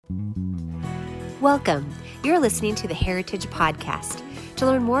Welcome. You're listening to the Heritage Podcast. To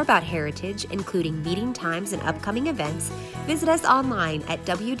learn more about Heritage, including meeting times and upcoming events, visit us online at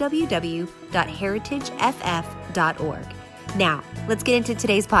www.heritageff.org. Now, let's get into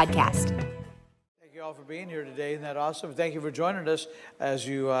today's podcast. Thank you all for being here today. Isn't that awesome? Thank you for joining us as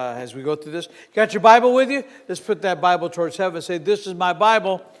we go through this. Got your Bible with you? Let's put that Bible towards heaven and say, "This is my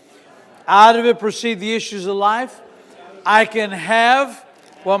Bible. Out of it proceed the issues of life. I can have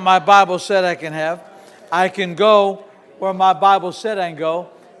what my Bible said I can have. I can go where my Bible said I can go.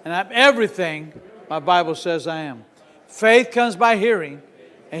 And I'm everything my Bible says I am." Faith comes by hearing,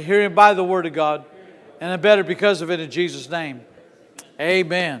 and hearing by the Word of God. And I'm better because of it in Jesus' name.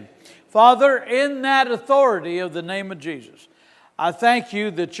 Amen. Father, in that authority of the name of Jesus, I thank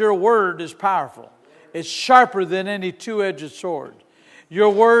you that your Word is powerful. It's sharper than any two-edged sword. Your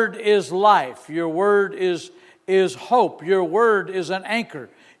Word is life. Your Word is hope. Your Word is an anchor.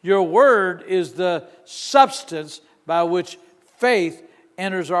 Your Word is the substance by which faith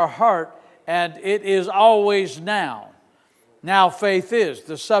enters our heart, and it is always now. Now faith is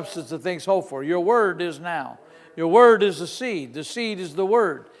the substance of things hoped for. Your Word is now. Your Word is the seed. The seed is the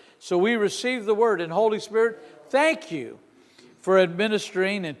Word. So we receive the Word. And Holy Spirit, thank you for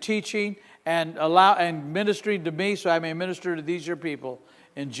administering and teaching and ministering to me so I may minister to these your people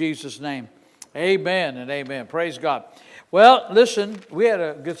in Jesus' name. Amen and amen. Praise God. Well, listen, we had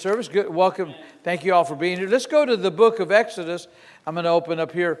a good service. Good welcome. Thank you all for being here. Let's go to the book of Exodus. I'm going to open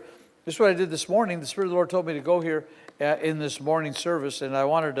up here. This is what I did this morning. The Spirit of the Lord told me to go here in this morning service, and I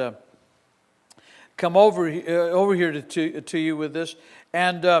wanted to come over here to you with this.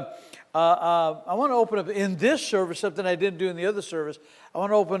 And I want to open up in this service something I didn't do in the other service. I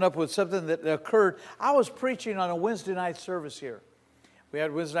want to open up with something that occurred. I was preaching on a Wednesday night service here. We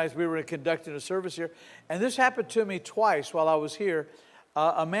had Wednesday nights, we were conducting a service here. And this happened to me twice while I was here.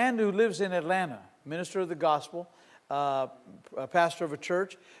 A man who lives in Atlanta, minister of the gospel, a pastor of a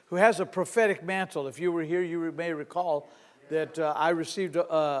church, who has a prophetic mantle. If you were here, you may recall that I received,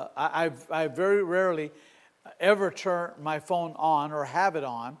 I very rarely ever turn my phone on or have it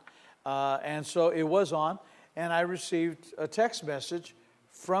on. And so it was on. And I received a text message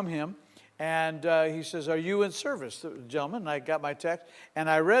from him. And he says, "Are you in service, gentlemen?" And I got my text, and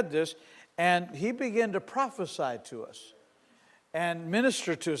I read this, and he began to prophesy to us and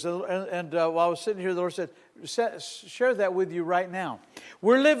minister to us. And while I was sitting here, the Lord said, "Share that with you right now."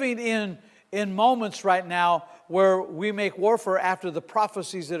 We're living in moments right now where we make warfare after the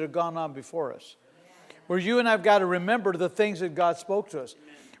prophecies that have gone on before us, where you and I have got to remember the things that God spoke to us.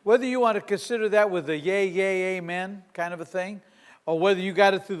 Whether you want to consider that with a yay, yay, amen kind of a thing, or whether you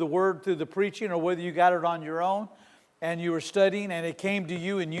got it through the Word, through the preaching, or whether you got it on your own and you were studying and it came to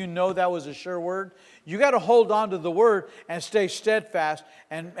you and you know that was a sure word, you got to hold on to the Word and stay steadfast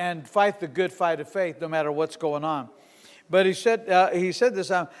and fight the good fight of faith no matter what's going on. But he said this,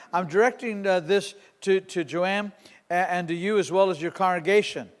 I'm directing this to Joanne and to you as well as your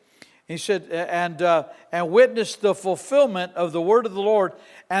congregation. He said, and witness the fulfillment of the word of the Lord,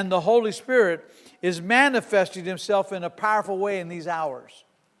 and the Holy Spirit is manifesting himself in a powerful way in these hours.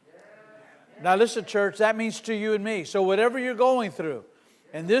 Now listen, church, that means to you and me. So whatever you're going through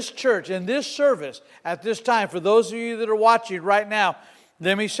in this church, in this service, at this time, for those of you that are watching right now,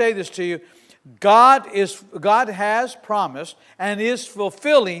 let me say this to you. God has promised and is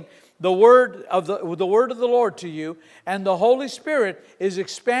fulfilling the word of the Lord to you, and the Holy Spirit is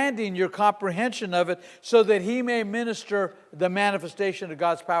expanding your comprehension of it so that He may minister the manifestation of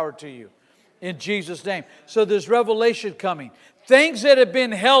God's power to you. In Jesus' name. So there's revelation coming. Things that have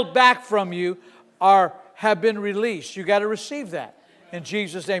been held back from you have been released. You got to receive that in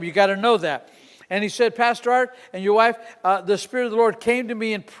Jesus' name. You got to know that. And he said, "Pastor Art and your wife, the Spirit of the Lord came to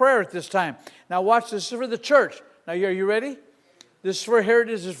me in prayer at this time." Now watch this. This is for the church. Now are you ready? This is for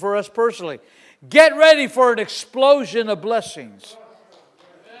Heritage. This is for us personally. Get ready for an explosion of blessings.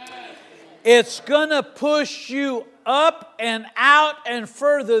 It's going to push you up and out and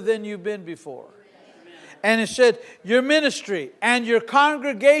further than you've been before. And it said, your ministry and your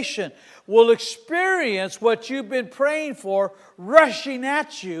congregation will experience what you've been praying for rushing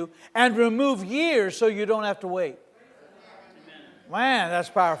at you and remove years so you don't have to wait. Man, that's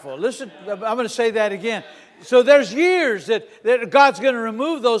powerful. Listen, I'm going to say that again. So there's years that God's going to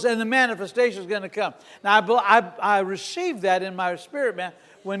remove those and the manifestation is going to come. Now, I received that in my spirit, man,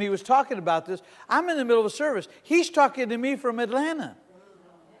 when he was talking about this. I'm in the middle of a service. He's talking to me from Atlanta.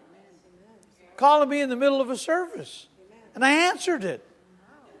 Calling me in the middle of a service. And I answered it.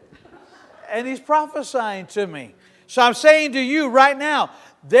 And he's prophesying to me. So I'm saying to you right now,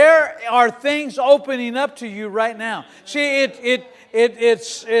 there are things opening up to you right now. See, it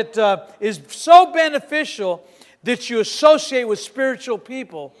is so beneficial that you associate with spiritual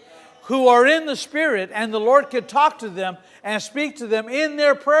people who are in the Spirit, and the Lord can talk to them and speak to them in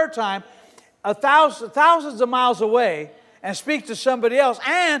their prayer time thousands of miles away, and speak to somebody else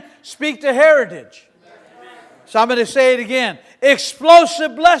and speak to Heritage. So I'm going to say it again.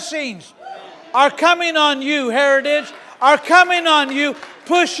 Explosive blessings are coming on you, Heritage, are coming on you,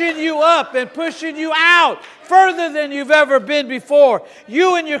 pushing you up and pushing you out further than you've ever been before.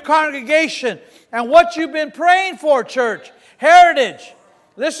 You and your congregation and what you've been praying for, church. Heritage.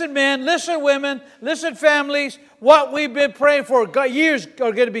 Listen, men, listen, women, listen, families. What we've been praying for, years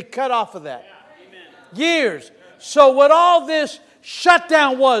are going to be cut off of that. Years. So what all this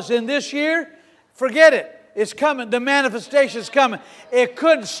shutdown was in this year, forget it. It's coming. The manifestation is coming. It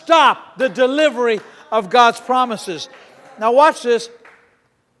couldn't stop the delivery of God's promises. Now watch this.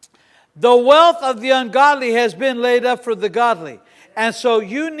 The wealth of the ungodly has been laid up for the godly. And so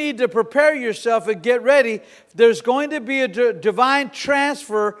you need to prepare yourself and get ready. There's going to be a divine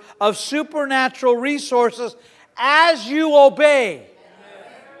transfer of supernatural resources as you obey.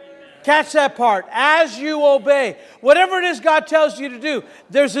 Catch that part. As you obey. Whatever it is God tells you to do,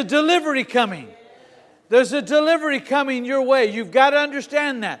 there's a delivery coming. There's a delivery coming your way. You've got to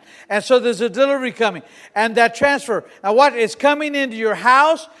understand that. And so there's a delivery coming. And that transfer. Now what? It's coming into your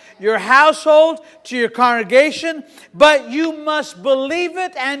house, your household, to your congregation. But you must believe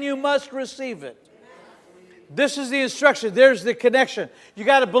it and you must receive it. This is the instruction. There's the connection. You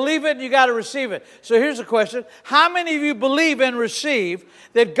got to believe it and you got to receive it. So here's a question. How many of you believe and receive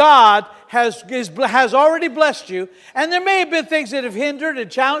that God has already blessed you? And there may have been things that have hindered and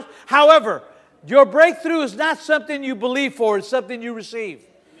challenged. However, your breakthrough is not something you believe for. It's something you receive.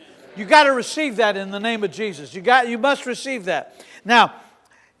 You got to receive that in the name of Jesus. You must receive that. Now,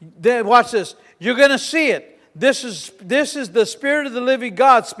 watch this. You're going to see it. This is the Spirit of the living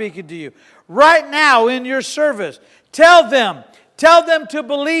God speaking to you. Right now in your service, tell them to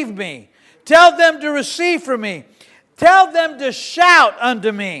believe me. Tell them to receive from me. Tell them to shout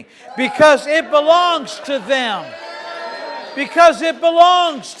unto me, because it belongs to them. Because it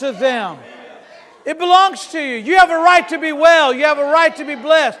belongs to them. It belongs to you. You have a right to be well. You have a right to be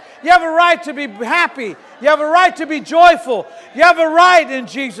blessed. You have a right to be happy. You have a right to be joyful. You have a right in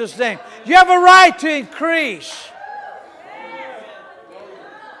Jesus' name. You have a right to increase.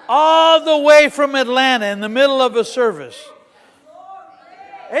 All the way from Atlanta in the middle of a service.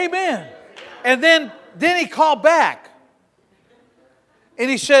 Amen. And then he called back. And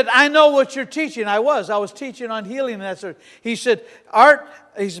he said, I know what you're teaching. I was teaching on healing. And that sort of. He said,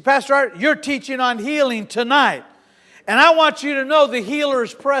 Pastor Art, you're teaching on healing tonight. And I want you to know the healer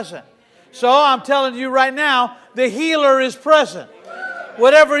is present. So I'm telling you right now, the healer is present.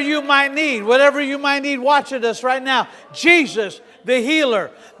 Whatever you might need watching us right now, Jesus, the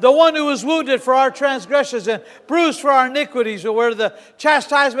healer, the one who was wounded for our transgressions and bruised for our iniquities, where the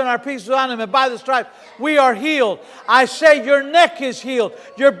chastisement of our peace was on him, and by the stripes we are healed. I say your neck is healed,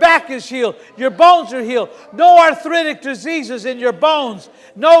 your back is healed, your bones are healed. No arthritic diseases in your bones.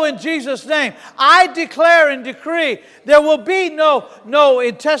 No, in Jesus' name. I declare and decree there will be no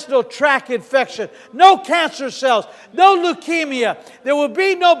intestinal tract infection, no cancer cells, no leukemia. There will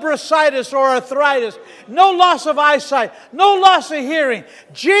be no bursitis or arthritis, no loss of eyesight, no loss of hearing.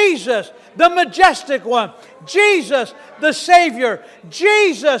 Jesus, the majestic one. Jesus, the Savior.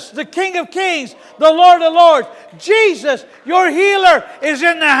 Jesus, the King of Kings, the Lord of Lords. Jesus, your healer, is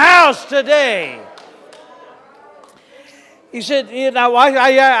in the house today. He said,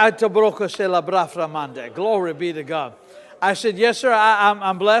 glory be to God. I said, yes, sir,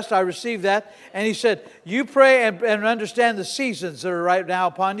 I'm blessed. I received that. And he said, you pray and understand the seasons that are right now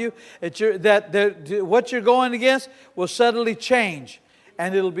upon you. What you're going against will suddenly change,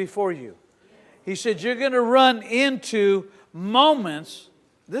 and it'll be for you. He said, you're going to run into moments.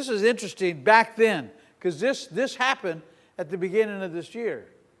 This is interesting back then, because this happened at the beginning of this year.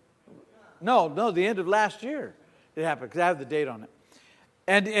 No, the end of last year it happened, because I have the date on it.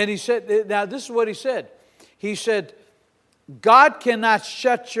 And he said, now this is what he said. He said, God cannot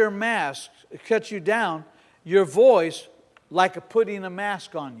shut you down, your voice, like putting a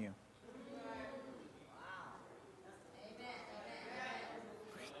mask on you.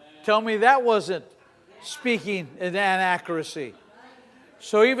 Tell me that wasn't speaking in inaccuracy.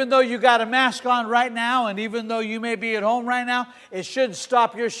 So even though you got a mask on right now, and even though you may be at home right now, it shouldn't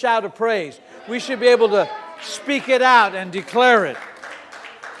stop your shout of praise. We should be able to speak it out and declare it.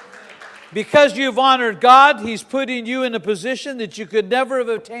 Because you've honored God, He's putting you in a position that you could never have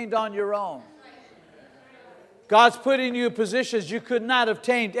obtained on your own. God's putting you in positions you could not have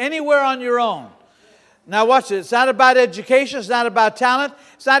obtained anywhere on your own. Now watch it. It's not about education. It's not about talent.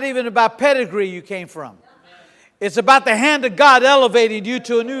 It's not even about pedigree you came from. It's about the hand of God elevating you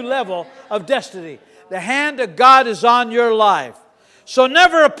to a new level of destiny. The hand of God is on your life. So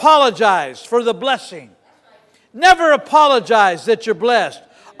never apologize for the blessing. Never apologize that you're blessed.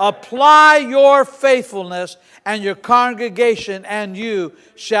 Apply your faithfulness, and your congregation and you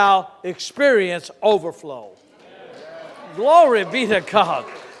shall experience overflow. Glory be to God.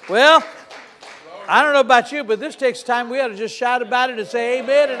 Well, I don't know about you, but this takes time. We ought to just shout about it and say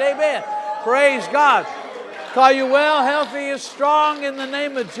amen and amen. Praise God. Call you well, healthy, and strong in the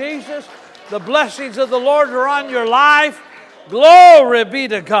name of Jesus. The blessings of the Lord are on your life. Glory be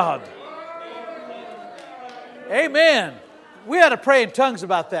to God. Amen. We ought to pray in tongues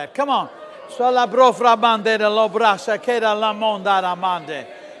about that. Come on.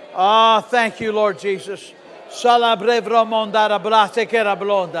 Oh, thank you, Lord Jesus.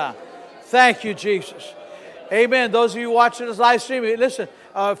 Thank you, Jesus. Amen. Those of you watching this live stream, listen,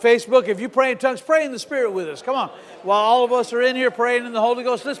 Facebook, if you pray in tongues, pray in the Spirit with us. Come on. While all of us are in here praying in the Holy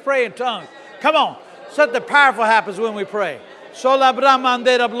Ghost, let's pray in tongues. Come on. Something powerful happens when we pray.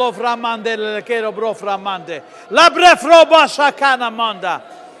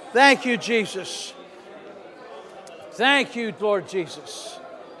 Thank you, Jesus. Thank you, Lord Jesus.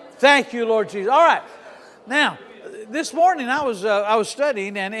 Thank you, Lord Jesus. All right. Now, this morning I was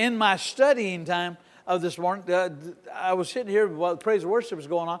studying, and in my studying time of this morning, I was sitting here while praise and worship was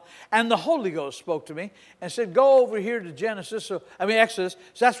going on, and the Holy Ghost spoke to me and said, "Go over here to Exodus." So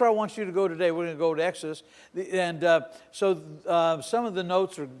that's where I want you to go today. We're going to go to Exodus, and some of the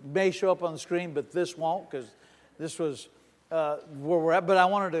notes may show up on the screen, but this won't, because this was where we're at. But I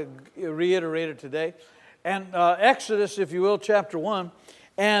wanted to reiterate it today. And Exodus, if you will, chapter 1,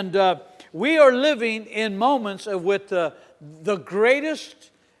 and we are living in moments with the greatest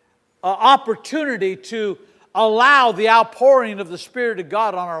opportunity to allow the outpouring of the Spirit of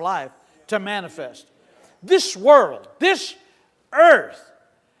God on our life to manifest. This world, this earth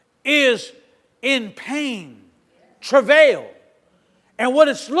is in pain, travail. And what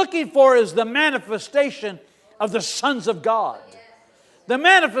it's looking for is the manifestation of the sons of God. The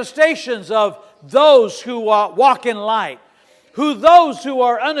manifestations of those who walk in light. Those who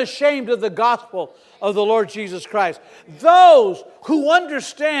are unashamed of the gospel of the Lord Jesus Christ. Those who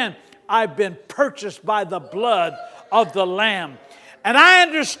understand I've been purchased by the blood of the Lamb. And I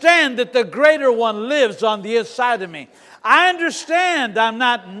understand that the greater one lives on the inside of me. I understand I'm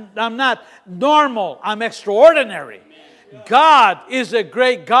not normal, I'm extraordinary. God is a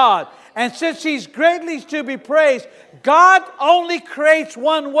great God. And since He's greatly to be praised, God only creates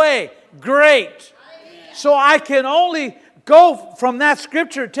one way, great. So I can only go from that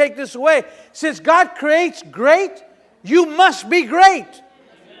scripture, take this away. Since God creates great, you must be great.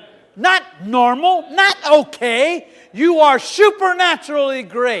 Not normal, not okay. You are supernaturally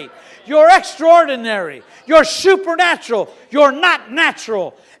great. You're extraordinary. You're supernatural. You're not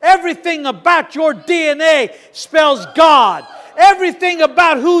natural. Everything about your DNA spells God. Everything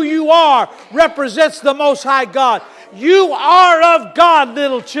about who you are represents the Most High God. You are of God,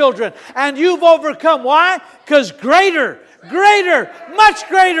 little children, and you've overcome. Why? Because greater, much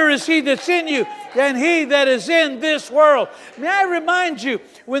greater is He that's in you than he that is in this world. May I remind you,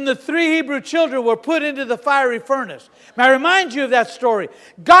 when the 3 Hebrew children were put into the fiery furnace, may I remind you of that story.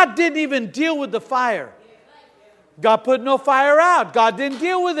 God didn't even deal with the fire. God put no fire out. God didn't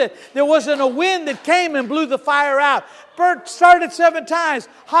deal with it. There wasn't a wind that came and blew the fire out. Burnt, started 7 times.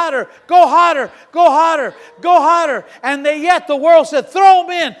 Hotter, go hotter, go hotter, go hotter. And yet the world said, throw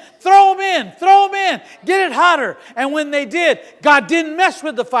them in, throw them in, throw them in. Get it hotter. And when they did, God didn't mess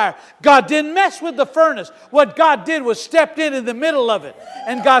with the fire. God didn't mess with the furnace. What God did was stepped in the middle of it.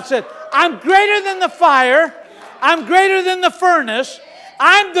 And God said, I'm greater than the fire. I'm greater than the furnace.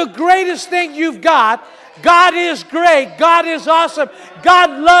 I'm the greatest thing you've got. God is great. God is awesome.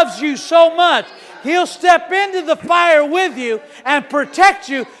 God loves you so much. He'll step into the fire with you and protect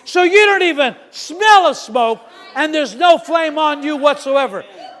you so you don't even smell of smoke and there's no flame on you whatsoever.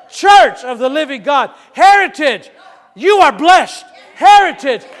 Church of the living God. Heritage, you are blessed.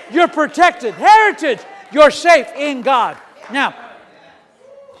 Heritage, you're protected. Heritage, you're safe in God. Now,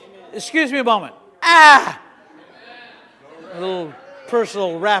 excuse me a moment. A little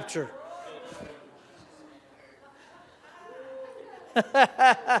personal rapture.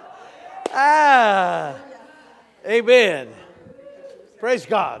 Amen. Praise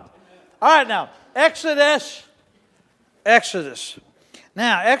God. All right, now, Exodus.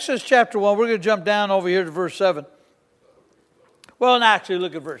 Now, Exodus chapter 1, we're going to jump down over here to verse 7. Well, no, actually,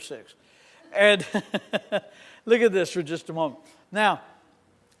 look at verse 6. And look at this for just a moment. Now,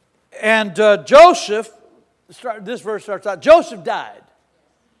 And Joseph, this verse starts out, Joseph died.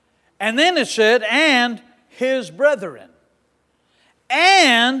 And then it said, and his brethren.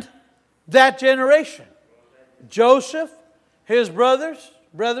 And that generation. Joseph, his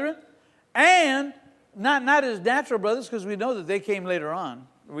brethren, and not his natural brothers, because we know that they came later on.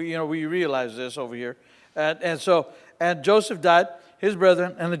 We realize this over here. And Joseph died, his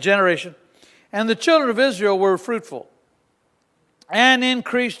brethren, and the generation. And the children of Israel were fruitful and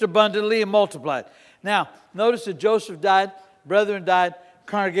increased abundantly and multiplied. Now, notice that Joseph died, brethren died,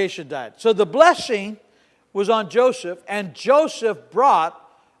 congregation died. So the blessing was on Joseph, and Joseph brought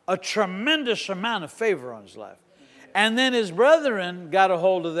a tremendous amount of favor on his life. And then his brethren got a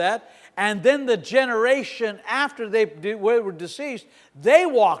hold of that, and then the generation after they were deceased, they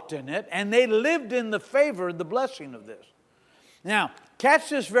walked in it, and they lived in the favor and the blessing of this. Now, catch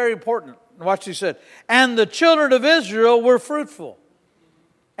this, very important. Watch what he said. And the children of Israel were fruitful.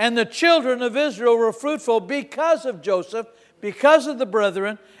 And the children of Israel were fruitful because of Joseph, because of the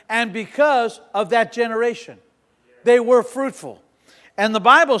brethren, and because of that generation. They were fruitful. And the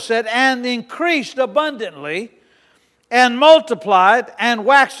Bible said, and increased abundantly, and multiplied, and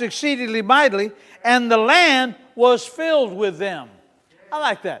waxed exceedingly mightily, and the land was filled with them. I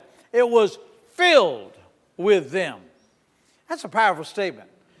like that. It was filled with them. That's a powerful statement.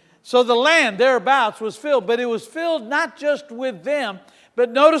 So the land thereabouts was filled, but it was filled not just with them,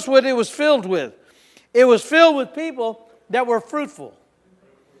 but notice what it was filled with. It was filled with people that were fruitful.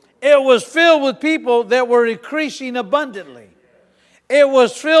 It was filled with people that were increasing abundantly. It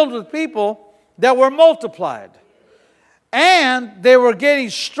was filled with people that were multiplied. And they were getting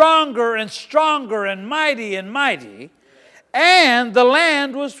stronger and stronger and mighty, and the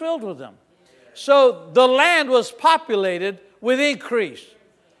land was filled with them. So the land was populated with increase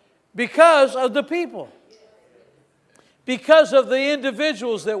because of the people, because of the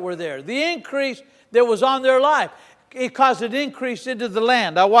individuals that were there. The increase that was on their life, it caused an increase into the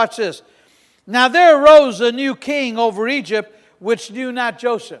land. Now watch this. Now there arose a new king over Egypt, which knew not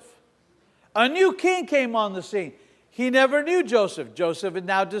Joseph. A new king came on the scene. He never knew Joseph. Joseph is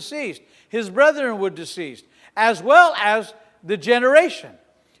now deceased. His brethren were deceased, as well as the generation.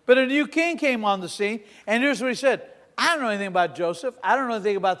 But a new king came on the scene, and here's what he said. I don't know anything about Joseph. I don't know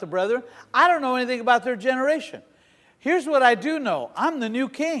anything about the brethren. I don't know anything about their generation. Here's what I do know. I'm the new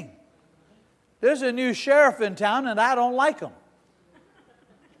king. There's a new sheriff in town, and I don't like him.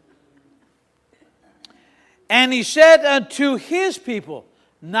 And he said unto his people,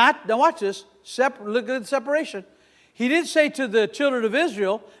 now watch this, look at the separation. He didn't say to the children of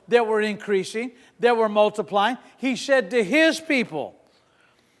Israel that were increasing, that were multiplying. He said to his people,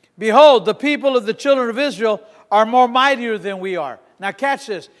 behold, the people of the children of Israel are more mightier than we are. Now catch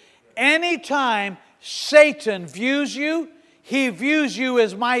this. Anytime Satan views you, he views you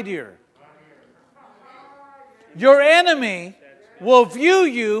as mightier. Your enemy will view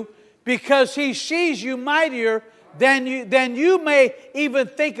you because he sees you mightier than you may even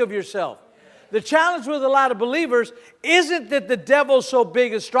think of yourself. The challenge with a lot of believers isn't that the devil's so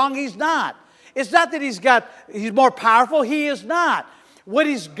big and strong. He's not. It's not that he's more powerful. He is not. What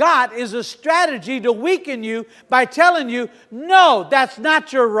he's got is a strategy to weaken you by telling you, no, that's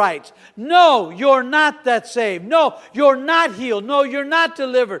not your rights. No, you're not that saved. No, you're not healed. No, you're not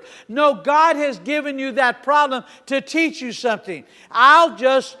delivered. No, God has given you that problem to teach you something. I'll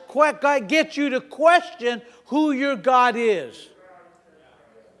just get you to question who your God is.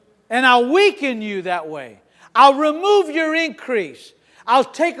 And I'll weaken you that way. I'll remove your increase. I'll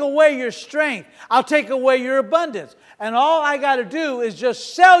take away your strength. I'll take away your abundance. And all I got to do is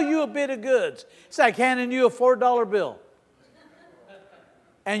just sell you a bit of goods. It's like handing you a $4 bill.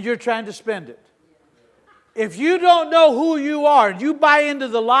 And you're trying to spend it. If you don't know who you are, and you buy into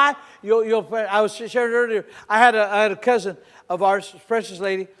the lie, I was sharing earlier, I had a cousin of ours, precious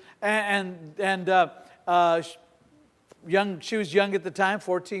lady, she was young at the time,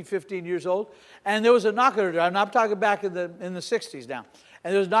 14, 15 years old. And there was a knock on her door. I'm talking back in the 60s now.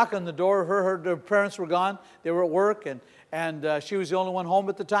 And there was a knock on the door. Her parents were gone. They were at work, and she was the only one home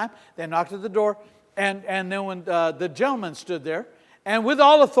at the time. They knocked at the door. And then when the gentleman stood there, and with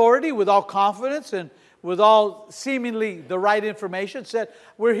all authority, with all confidence, and with all seemingly the right information, said,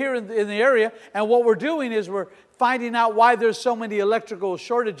 we're here in the area, and what we're doing is we're finding out why there's so many electrical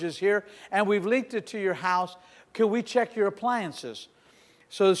shortages here, and we've linked it to your house. Can we check your appliances?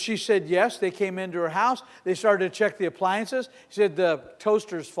 So she said yes. They came into her house. They started to check the appliances. She said the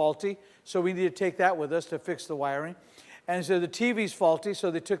toaster's faulty, so we need to take that with us to fix the wiring. And so the TV's faulty,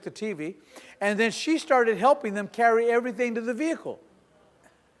 so they took the TV. And then she started helping them carry everything to the vehicle.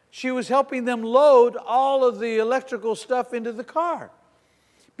 She was helping them load all of the electrical stuff into the car.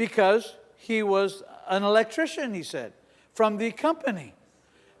 because he was an electrician, he said, from the company.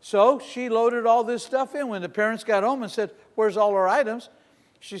 So she loaded all this stuff in. When the parents got home and said, where's all our items?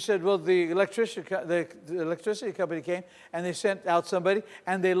 She said, well, the electricity company came and they sent out somebody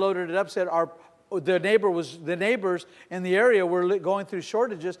and they loaded it up, said the neighbors in the area were going through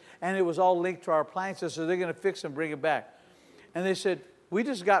shortages and it was all linked to our appliances, so they're going to fix and bring it back. And they said, we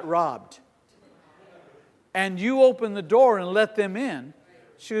just got robbed. And you opened the door and let them in.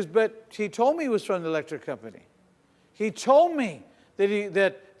 She goes, but he told me he was from the electric company. He told me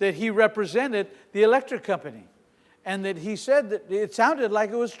that he represented the electric company. And that he said that it sounded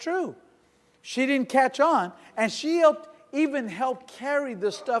like it was true. She didn't catch on. And she even helped carry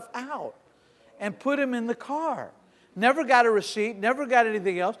the stuff out and put him in the car. Never got a receipt, never got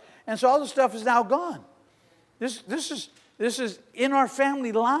anything else. And so all the stuff is now gone. This is in our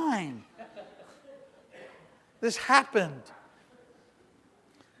family line. This happened.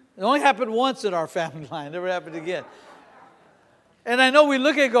 It only happened once in our family line. It never happened again. And I know we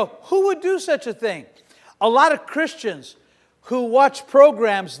look at it and go, who would do such a thing? A lot of Christians who watch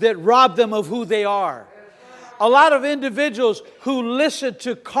programs that rob them of who they are. A lot of individuals who listen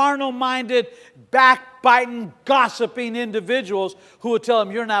to carnal-minded, backbiting, gossiping individuals who will tell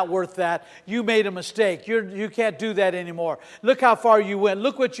them, you're not worth that. You made a mistake. You can't do that anymore. Look how far you went.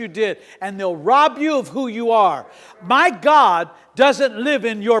 Look what you did. And they'll rob you of who you are. My God doesn't live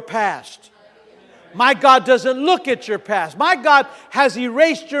in your past. My God doesn't look at your past. My God has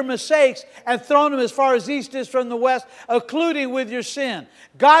erased your mistakes and thrown them as far as east is from the west, including with your sin.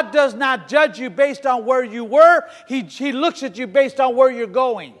 God does not judge you based on where you were. He looks at you based on where you're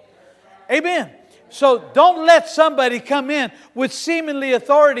going. Amen. So don't let somebody come in with seemingly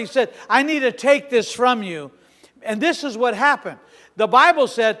authority, said, I need to take this from you. And this is what happened. The Bible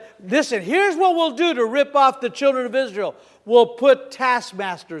said, listen, here's what we'll do to rip off the children of Israel. We'll put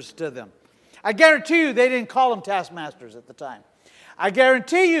taskmasters to them. I guarantee you they didn't call them taskmasters at the time. I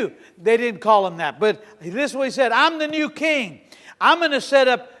guarantee you they didn't call them that. But this is what he said, I'm the new king. I'm going to set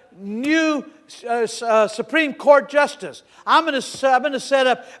up new Supreme Court justice. I'm going to set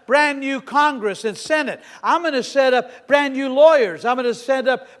up brand new Congress and Senate. I'm going to set up brand new lawyers. I'm going to set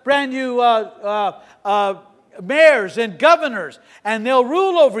up brand new mayors and governors, and they'll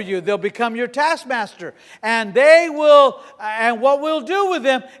rule over you. They'll become your taskmaster. And what we'll do with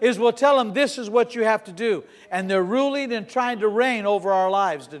them is we'll tell them this is what you have to do. And they're ruling and trying to reign over our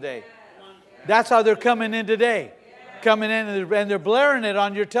lives today. That's how they're coming in today. Coming in and they're blaring it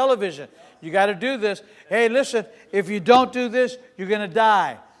on your television. You got to do this. Hey, listen, if you don't do this, you're going to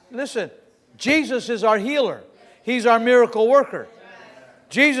die. Listen, Jesus is our healer. He's our miracle worker.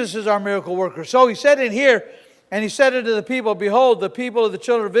 Jesus is our miracle worker. So he said in here, and he said unto the people, behold, the people of the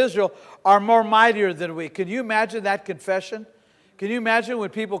children of Israel are more mightier than we. Can you imagine that confession? Can you imagine when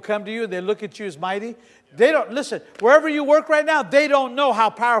people come to you and they look at you as mighty? They don't, listen, wherever you work right now, they don't know how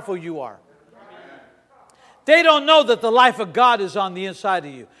powerful you are. They don't know that the life of God is on the inside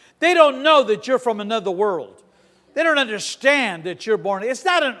of you. They don't know that you're from another world. They don't understand that you're born. It's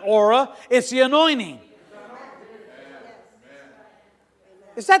not an aura, it's the anointing.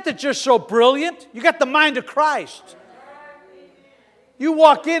 It's not that you're so brilliant. You got the mind of Christ. You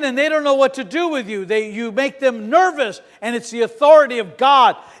walk in and they don't know what to do with you. You make them nervous, and it's the authority of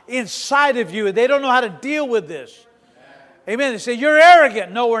God inside of you. And they don't know how to deal with this. Amen. They say, you're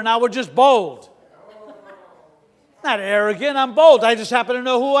arrogant. No, we're not. We're just bold. Not arrogant. I'm bold. I just happen to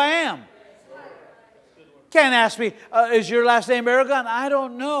know who I am. Can't ask me, is your last name Aragon? I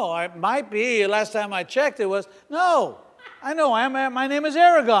don't know. It might be. Last time I checked, it was. No. I know I am. My name is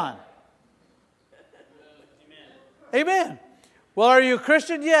Aragon. Amen. Well, are you a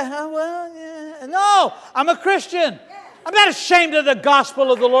Christian? Yeah. Well, yeah. No, I'm a Christian. I'm not ashamed of the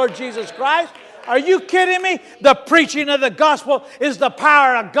gospel of the Lord Jesus Christ. Are you kidding me? The preaching of the gospel is the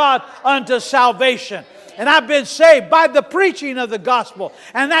power of God unto salvation. And I've been saved by the preaching of the gospel.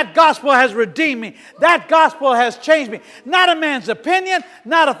 And that gospel has redeemed me. That gospel has changed me. Not a man's opinion,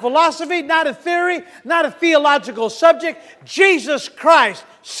 not a philosophy, not a theory, not a theological subject. Jesus Christ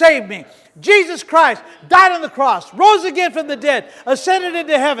saved me. Jesus Christ died on the cross, rose again from the dead, ascended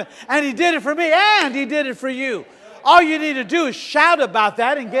into heaven, and He did it for me, and He did it for you. All you need to do is shout about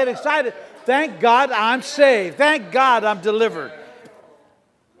that and get excited. Thank God I'm saved. Thank God I'm delivered.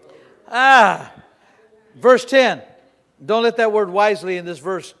 Verse 10. Don't let that word wisely in this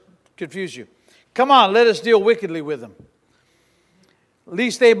verse confuse you. Come on, let us deal wickedly with them.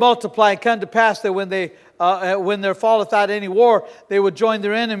 Lest they multiply and come to pass that when there falleth out any war, they would join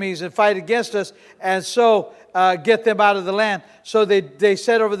their enemies and fight against us, and so get them out of the land. So they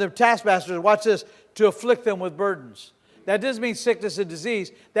set over their taskmasters, watch this, to afflict them with burdens. That doesn't mean sickness and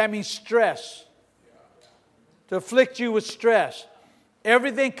disease. That means stress. To afflict you with stress.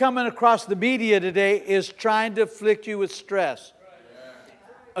 Everything coming across the media today is trying to afflict you with stress.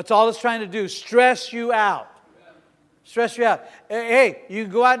 That's all it's trying to do. Stress you out. Stress you out. Hey, you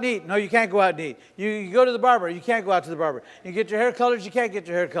can go out and eat. No, you can't go out and eat. You go to the barber. You can't go out to the barber. You get your hair colored. You can't get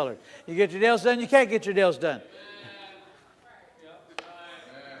your hair colored. You get your nails done. You can't get your nails done.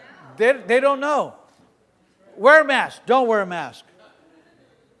 They don't know. Wear a mask. Don't wear a mask.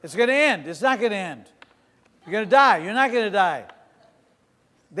 It's going to end. It's not going to end. You're going to die. You're not going to die.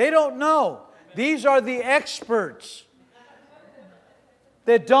 They don't know. These are the experts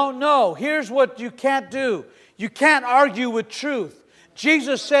that don't know. Here's what you can't do. You can't argue with truth.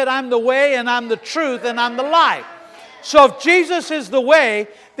 Jesus said, I'm the way and I'm the truth and I'm the life. So if Jesus is the way,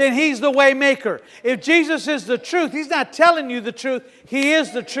 then He's the way maker. If Jesus is the truth, He's not telling you the truth. He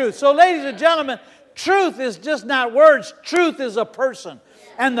is the truth. So ladies and gentlemen, truth is just not words. Truth is a person.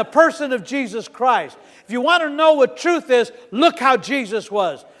 And the person of Jesus Christ. If you want to know what truth is, look how Jesus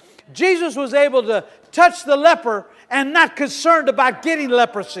was. Jesus was able to touch the leper and not concerned about getting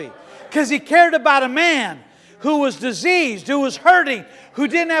leprosy. Because He cared about a man who was diseased, who was hurting, who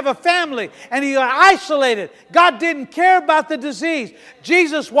didn't have a family, and he got isolated. God didn't care about the disease.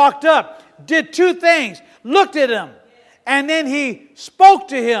 Jesus walked up, did two things, looked at him, and then He spoke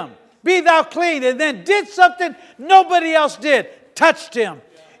to him, be thou clean, and then did something nobody else did, touched him.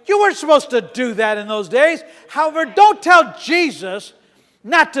 You weren't supposed to do that in those days. However, don't tell Jesus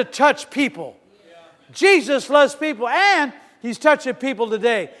not to touch people. Jesus loves people, and He's touching people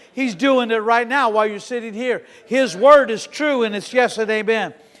today. He's doing it right now while you're sitting here. His word is true, and it's yes and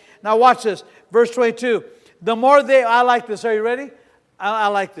amen. Now watch this. Verse 22. The more they... I like this. Are you ready? I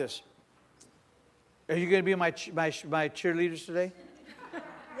like this. Are you going to be my cheerleaders today? Yes.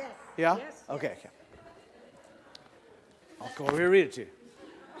 Yeah? Yes. Okay. I'll go over here and read it to you.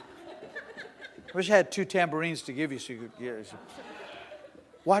 I wish I had two tambourines to give you so you could... Yeah,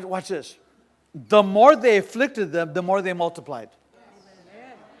 watch this. The more they afflicted them, the more they multiplied.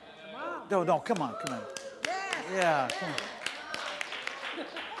 No, come on. Yeah, come on.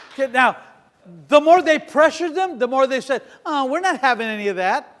 Okay, now, the more they pressured them, the more they said, oh, we're not having any of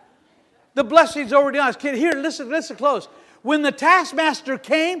that. The blessing's already on us. Kid, here, listen close. When the taskmaster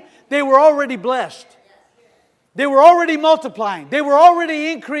came, they were already blessed. They were already multiplying. They were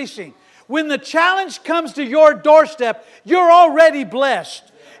already increasing. When the challenge comes to your doorstep, you're already blessed.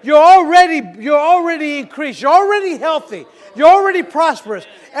 You're already increased. You're already healthy. You're already prosperous.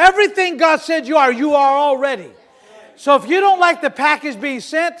 Everything God said you are already. So if you don't like the package being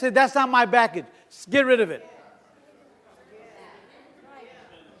sent, say, that's not my package. Get rid of it.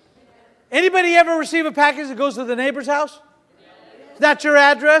 Anybody ever receive a package that goes to the neighbor's house? Is that your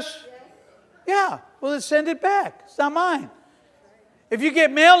address? Yeah. Well, then send it back. It's not mine. If you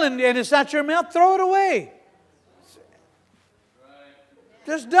get mail and it's not your mail, throw it away.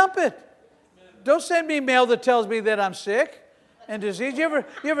 Just dump it. Don't send me mail that tells me that I'm sick and diseased. You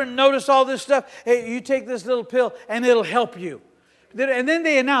ever notice all this stuff? Hey, you take this little pill and it'll help you. And then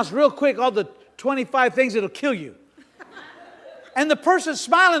they announce real quick all the 25 things that'll kill you. And the person's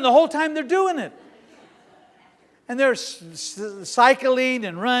smiling the whole time they're doing it. And they're cycling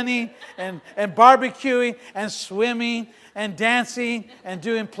and running and barbecuing and swimming and dancing and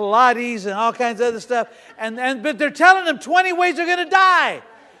doing Pilates and all kinds of other stuff. But they're telling them 20 ways they're going to die.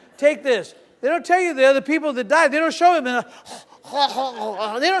 Take this. They don't tell you the other people that died. They don't show them.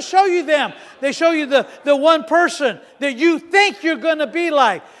 They don't show you them. They show you the one person that you think you're going to be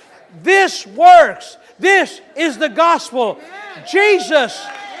like. This works. This is the gospel. Jesus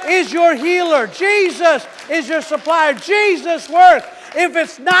is your healer. Jesus is your supplier. Jesus works. If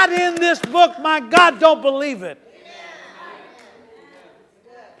it's not in this book, my God, don't believe it.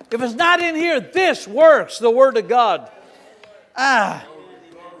 If it's not in here, this works, the Word of God.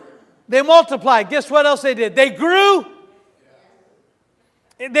 They multiplied. Guess what else they did? They grew.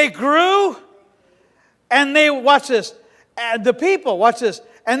 They grew. And they, watch this, the people, watch this.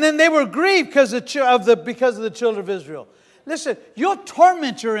 And then they were grieved because of the children of Israel. Listen, you'll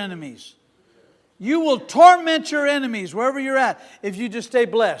torment your enemies. You will torment your enemies wherever you're at if you just stay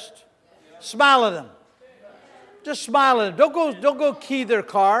blessed. Smile at them. Just smile at them. Don't go key their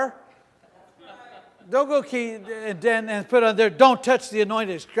car. Don't go key and put on there, don't touch the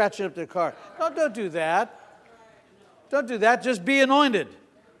anointed, scratch up their car. Don't do that. Don't do that. Just be anointed.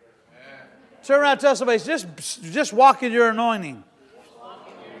 Turn around and tell somebody, just walk in your anointing.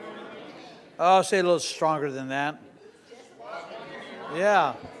 Oh, say a little stronger than that.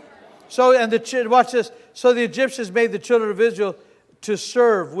 Yeah. So, watch this. So the Egyptians made the children of Israel to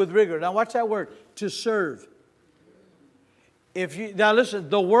serve with rigor. Now watch that word, to serve. Now listen,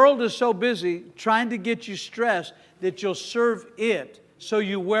 the world is so busy trying to get you stressed that you'll serve it so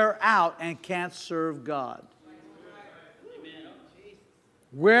you wear out and can't serve God.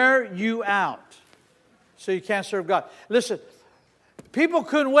 Wear you out so you can't serve God. Listen, people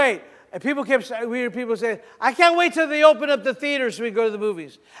couldn't wait. And we hear people say, I can't wait till they open up the theaters so we go to the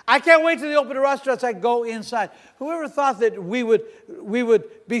movies. I can't wait till they open the restaurants, I go inside. Whoever thought that we would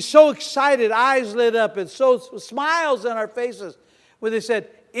be so excited, eyes lit up, and so smiles on our faces when they said,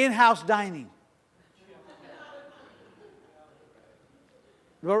 in-house dining.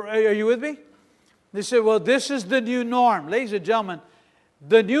 Are you with me? They said, well, this is the new norm. Ladies and gentlemen,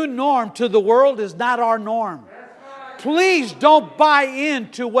 the new norm to the world is not our norm. Please don't buy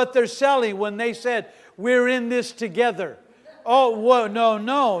into what they're selling when they said, we're in this together. Oh, whoa,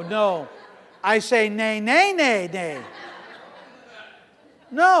 no. I say, nay.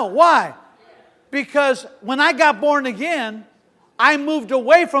 No, why? Because when I got born again, I moved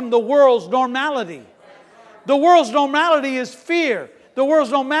away from the world's normality. The world's normality is fear. The world's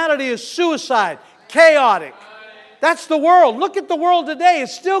normality is suicide, chaotic. That's the world. Look at the world today.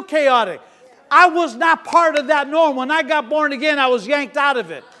 It's still chaotic. I was not part of that norm. When I got born again, I was yanked out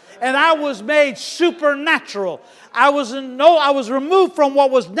of it. And I was made supernatural. I was removed from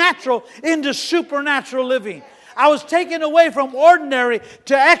what was natural into supernatural living. I was taken away from ordinary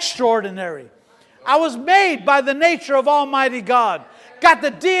to extraordinary. I was made by the nature of Almighty God. Got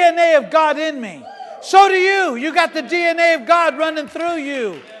the DNA of God in me. So do you. You got the DNA of God running through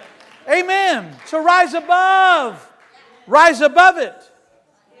you. Amen. So rise above. Rise above it.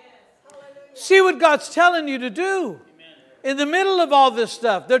 See what God's telling you to do. In the middle of all this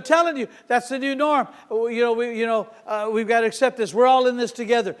stuff, they're telling you that's the new norm. We've got to accept this. We're all in this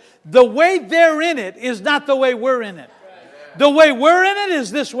together. The way they're in it is not the way we're in it. The way we're in it is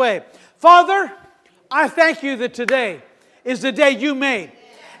this way. Father, I thank you that today is the day you made.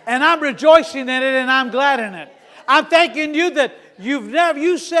 And I'm rejoicing in it and I'm glad in it. I'm thanking you that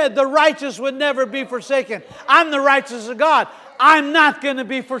you said the righteous would never be forsaken. I'm the righteous of God. I'm not going to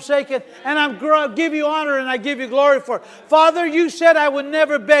be forsaken, and I give you honor and I give you glory for it. Father, you said I would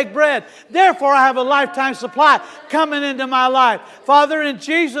never beg bread. Therefore, I have a lifetime supply coming into my life. Father, in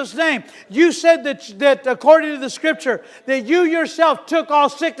Jesus' name, you said that according to the Scripture, that you yourself took all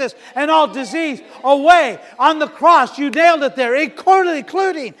sickness and all disease away on the cross. You nailed it there,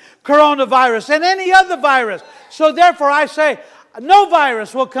 including coronavirus and any other virus. So therefore, I say, no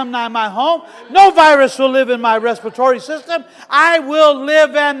virus will come nigh my home. No virus will live in my respiratory system. I will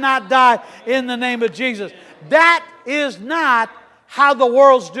live and not die in the name of Jesus. That is not how the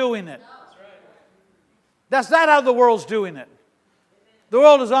world's doing it. That's not how the world's doing it. The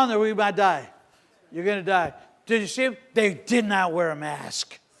world is on there. We might die. You're going to die. Did you see them? They did not wear a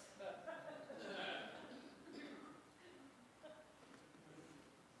mask.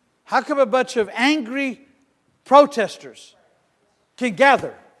 How come a bunch of angry protesters can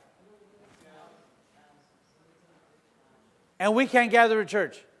gather and we can't gather at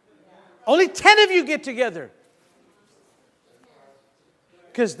church? Only 10 of you get together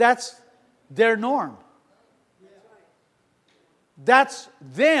because that's their norm. That's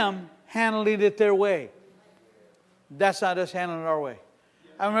them handling it their way. That's not us handling it our way.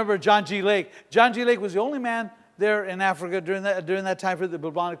 I remember John G. Lake. John G. Lake was the only man there in Africa during that time for the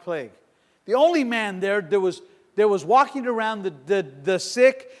bubonic plague. The only man there was walking around the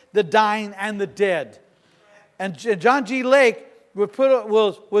sick, the dying, and the dead. And John G. Lake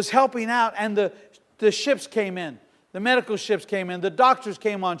was helping out, and the ships came in. The medical ships came in. The doctors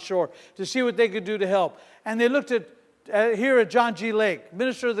came on shore to see what they could do to help. And they looked at John G. Lake,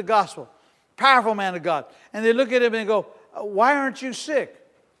 minister of the gospel, powerful man of God. And they look at him and go, why aren't you sick?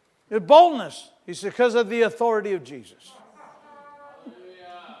 There's boldness. He said, because of the authority of Jesus.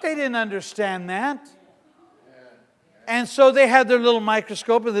 They didn't understand that. And so they had their little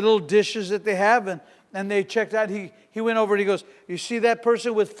microscope and the little dishes that they have, and they checked out. He went over and he goes, you see that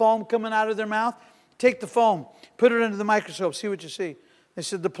person with foam coming out of their mouth? Take the foam, put it under the microscope, see what you see. They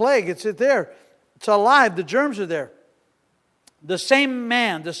said, the plague, it's there. It's alive, the germs are there. The same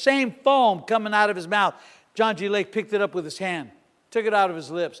man, the same foam coming out of his mouth. John G. Lake picked it up with his hand, took it out of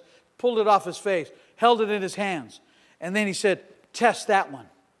his lips, pulled it off his face, held it in his hands. And then he said, test that one.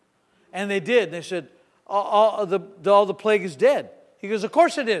 And they did. And they said, all the plague is dead. He goes, of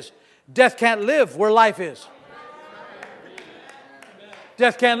course it is. Death can't live where life is.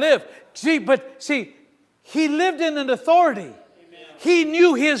 Death can't live. See, he lived in an authority. He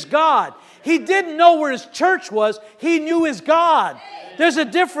knew his God. He didn't know where his church was. He knew his God. There's a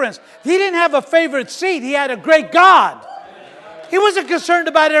difference. He didn't have a favorite seat. He had a great God. He wasn't concerned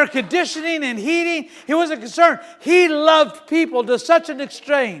about air conditioning and heating. He wasn't concerned. He loved people to such an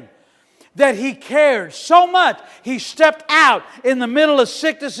extreme that He cared so much. He stepped out in the middle of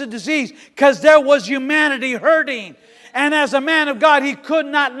sickness and disease because there was humanity hurting. And as a man of God, He could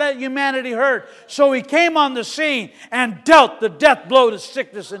not let humanity hurt. So He came on the scene and dealt the death blow to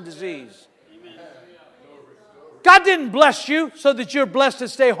sickness and disease. God didn't bless you so that you're blessed to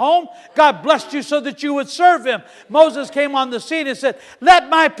stay home. God blessed you so that you would serve Him. Moses came on the scene and said, let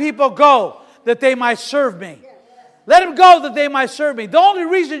my people go that they might serve me. Let them go that they might serve me. The only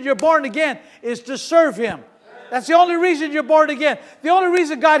reason you're born again is to serve Him. That's the only reason you're born again. The only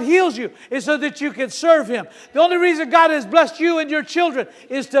reason God heals you is so that you can serve Him. The only reason God has blessed you and your children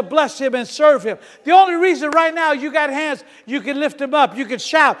is to bless Him and serve Him. The only reason right now you got hands, you can lift them up, you can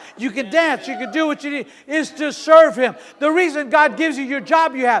shout, you can dance, you can do what you need, is to serve Him. The reason God gives you your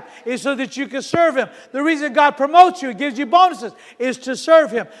job you have is so that you can serve Him. The reason God promotes you and gives you bonuses is to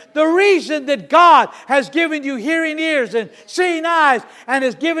serve Him. The reason that God has given you hearing ears and seeing eyes and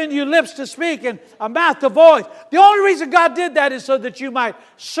has given you lips to speak and a mouth to voice, the only reason God did that is so that you might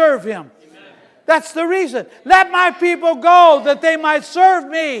serve Him. Amen. That's the reason. Let my people go that they might serve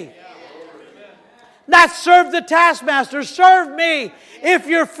me. Yeah. Not serve the taskmaster, serve me. If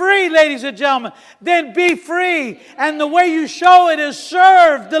you're free, ladies and gentlemen, then be free. And the way you show it is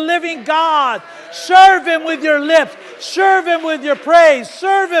serve the living God. Serve Him with your lips. Serve Him with your praise.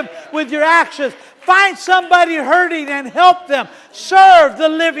 Serve Him with your actions. Find somebody hurting and help them. Serve the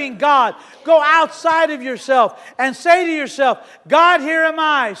living God. Go outside of yourself and say to yourself, God, here am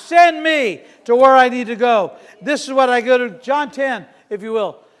I. Send me to where I need to go. This is what I go to. John 10, if you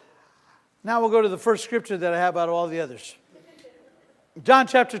will. Now we'll go to the first scripture that I have out of all the others. John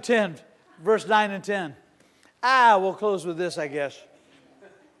chapter 10, verse 9 and 10. We'll close with this, I guess.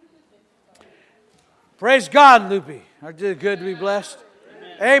 Praise God, Loopy. Aren't you good to be blessed?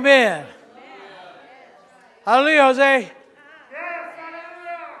 Amen. Hallelujah, Jose.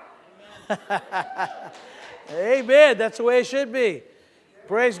 Amen. That's the way it should be.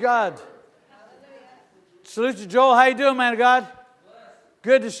 Praise God. Salute to Joel. How you doing, man of God?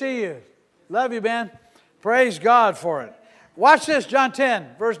 Good to see you. Love you, man. Praise God for it. Watch this, John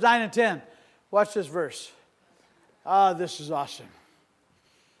 10, verse 9 and 10. Watch this verse. This is awesome.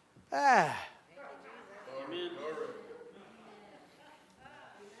 Man,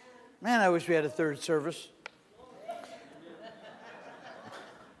 I wish we had a third service.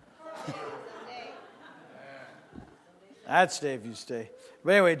 I'd stay if you stay.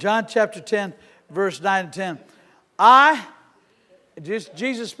 But anyway, John chapter 10, verse 9 and 10.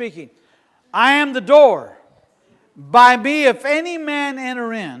 Jesus speaking, I am the door. By me, if any man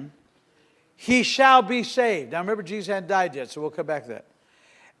enter in, he shall be saved. Now remember, Jesus hadn't died yet, so we'll come back to that.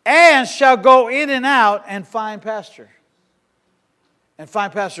 And shall go in and out and find pasture. And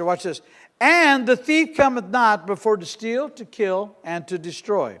find pasture, watch this. And the thief cometh not before to steal, to kill, and to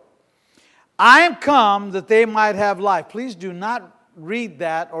destroy. I am come that they might have life. Please do not read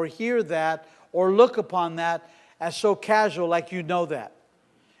that or hear that or look upon that as so casual like you know that.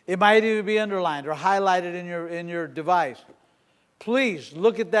 It might even be underlined or highlighted in your device. Please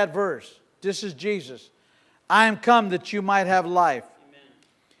look at that verse. This is Jesus. I am come that you might have life. Amen.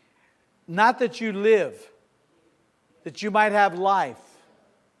 Not that you live. That you might have life.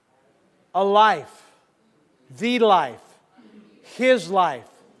 A life. The life. His life.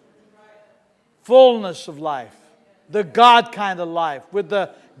 Fullness of life. The God kind of life. With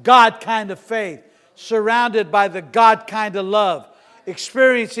the God kind of faith. Surrounded by the God kind of love.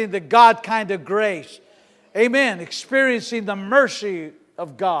 Experiencing the God kind of grace. Amen. Experiencing the mercy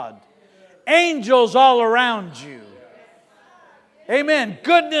of God. Angels all around you. Amen.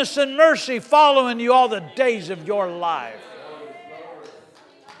 Goodness and mercy following you all the days of your life.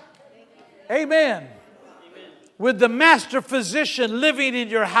 Amen. With the master physician living in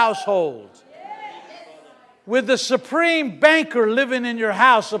your household. With the supreme banker living in your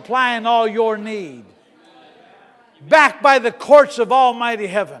house, supplying all your need. Backed by the courts of Almighty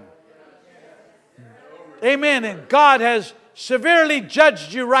heaven. Amen. And God has severely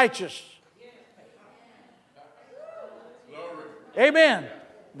judged you righteous. Amen.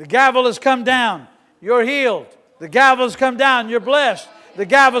 The gavel has come down. You're healed. The gavel has come down. You're blessed. The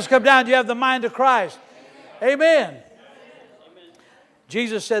gavel has come down. You have the mind of Christ. Amen.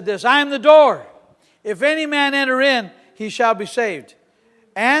 Jesus said this, I am the door. If any man enter in, he shall be saved.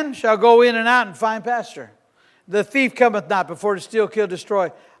 And shall go in and out and find pasture. The thief cometh not before to steal, kill,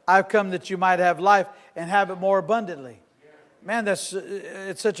 destroy. I've come that you might have life and have it more abundantly. Man,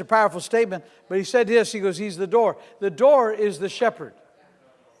 it's such a powerful statement. But he said this, he goes, he's the door. The door is the shepherd.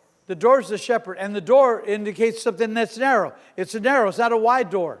 The door is the shepherd, and the door indicates something that's narrow. It's narrow. It's not a wide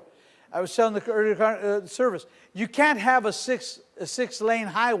door. I was telling the earlier service, you can't have a six-lane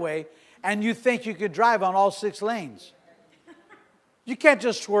highway and you think you could drive on all 6 lanes. You can't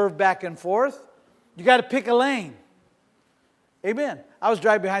just swerve back and forth. You got to pick a lane. Amen. I was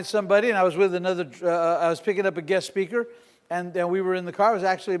driving behind somebody, and I was with another. I was picking up a guest speaker, and we were in the car. It was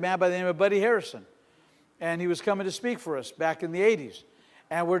actually a man by the name of Buddy Harrison, and he was coming to speak for us back in the '80s.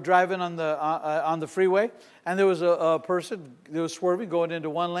 And we're driving on the freeway, and there was a person that was swerving, going into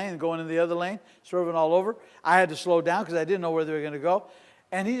one lane and going in the other lane, swerving all over. I had to slow down because I didn't know where they were going to go.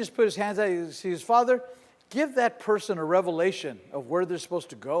 And he just put his hands out. He says, "Father, give that person a revelation of where they're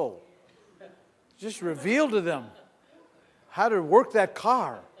supposed to go. Just reveal to them how to work that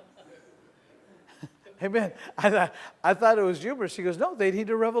car." Amen. I thought it was humorous. He goes, "No, they need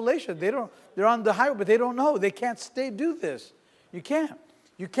a revelation. They're on the highway, but they don't know. They can't do this. You can't.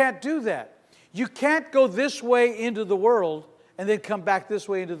 You can't do that. You can't go this way into the world and then come back this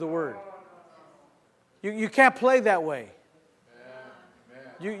way into the Word. You can't play that way.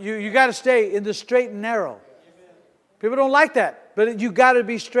 You got to stay in the straight and narrow. People don't like that, but you got to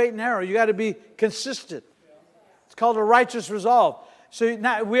be straight and narrow. You got to be consistent. It's called a righteous resolve. So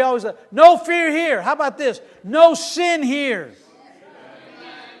now we always no fear here. How about this? No sin here.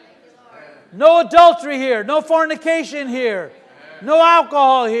 No adultery here. No fornication here. No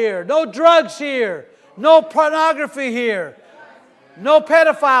alcohol here. No drugs here. No pornography here. No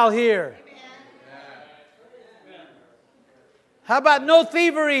pedophile here. How about no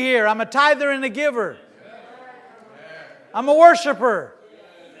thievery here? I'm a tither and a giver. I'm a worshiper.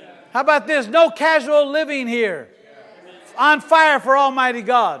 How about this? No casual living here. On fire for Almighty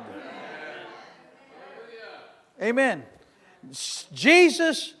God. Amen.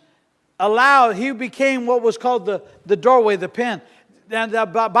 Jesus allowed, he became what was called the doorway, the pen. And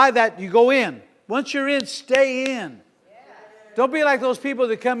by that, you go in. Once you're in, stay in. Don't be like those people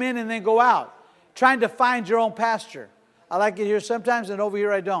that come in and then go out, trying to find your own pasture. I like it here sometimes, and over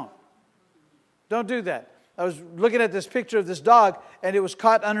here I don't. Don't do that. I was looking at this picture of this dog, and it was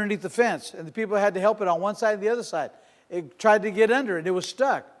caught underneath the fence, and the people had to help it on one side and the other side. It tried to get under it. It was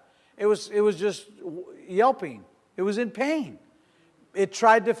stuck. It was just yelping. It was in pain. It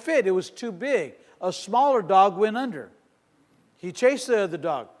tried to fit. It was too big. A smaller dog went under. He chased the other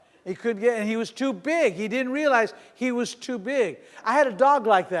dog. He couldn't get, and he was too big. He didn't realize he was too big. I had a dog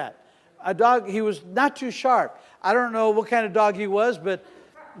like that. A dog, he was not too sharp. I don't know what kind of dog he was, but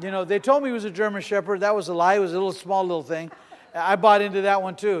they told me he was a German Shepherd. That was a lie. It was a small little thing. I bought into that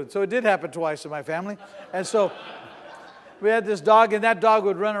one too. So it did happen twice in my family. And so we had this dog, and that dog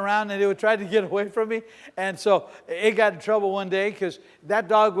would run around, and it would try to get away from me. And so it got in trouble one day because that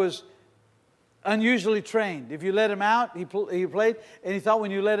dog was unusually trained. If you let him out, he played, and he thought when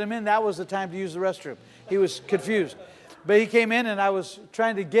you let him in, that was the time to use the restroom. He was confused. But he came in, and I was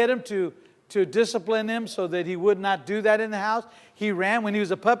trying to get him to discipline him so that he would not do that in the house. He ran. When he was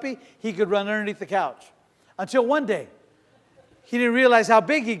a puppy, he could run underneath the couch. Until one day, he didn't realize how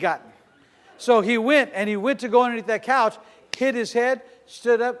big he'd gotten. So he went to go underneath that couch, hit his head,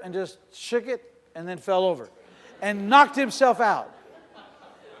 stood up, and just shook it, and then fell over. And knocked himself out.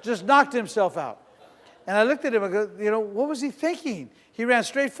 Just knocked himself out. And I looked at him, I go, what was he thinking? He ran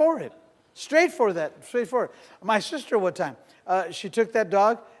straight for it. Straight for it. My sister one time, she took that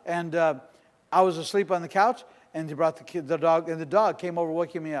dog, and I was asleep on the couch, and they brought the dog, and the dog came over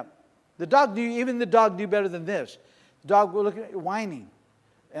waking me up. The dog knew better than this. The dog was looking at whining.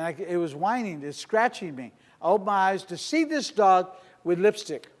 And it was whining, it's scratching me. I opened my eyes to see this dog with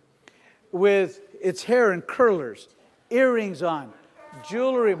lipstick, with its hair in curlers, earrings on,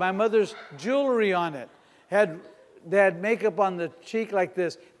 jewelry, my mother's jewelry on it. They had makeup on the cheek like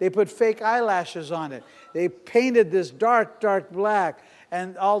this. They put fake eyelashes on it. They painted this dark, dark black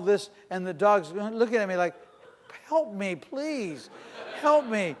and all this. And the dog's looking at me like, help me, please. Help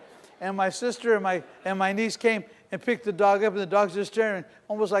me. And my sister and my niece came and picked the dog up, and the dog's just staring,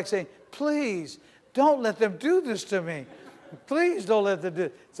 almost like saying, please, don't let them do this to me. Please don't let them do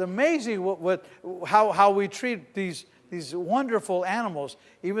it. It's amazing how we treat these wonderful animals,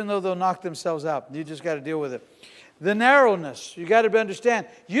 even though they'll knock themselves out. You just got to deal with it. The narrowness, you got to understand,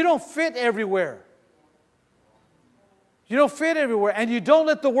 you don't fit everywhere. You don't fit everywhere, and you don't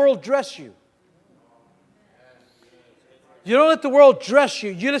let the world dress you. You don't let the world dress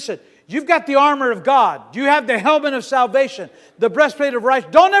you. You listen, you've got the armor of God. You have the helmet of salvation, the breastplate of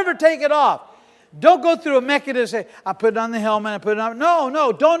righteousness. Don't ever take it off. Don't go through a mechanism and say, I put on the helmet, I put it on.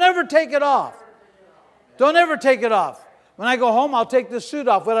 No, don't ever take it off. Don't ever take it off. When I go home, I'll take this suit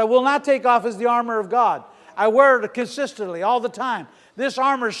off. What I will not take off is the armor of God. I wear it consistently all the time. This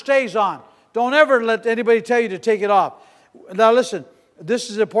armor stays on. Don't ever let anybody tell you to take it off. Now listen, this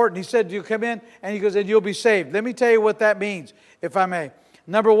is important. He said, you come in, and he goes, and you'll be saved. Let me tell you what that means, if I may.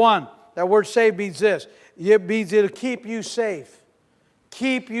 Number one, that word saved means this. It means it'll keep you safe.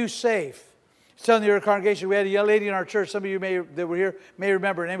 Keep you safe. I was telling your congregation, we had a young lady in our church, some of you that were here may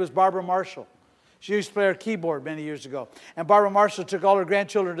remember. Her name was Barbara Marshall. She used to play her keyboard many years ago. And Barbara Marshall took all her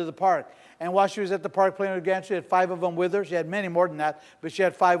grandchildren to the park. And while she was at the park playing with her grandchildren, she had 5 of them with her. She had many more than that, but she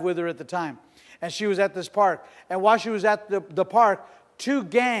had 5 with her at the time. And she was at this park. And while she was at the park, 2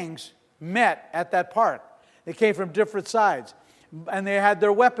 gangs met at that park. They came from different sides. And they had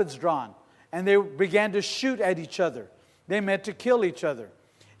their weapons drawn. And they began to shoot at each other. They meant to kill each other.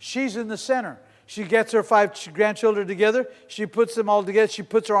 She's in the center. She gets her 5 grandchildren together. She puts them all together. She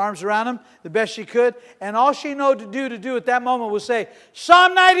puts her arms around them the best she could. And all she knew to do at that moment was say,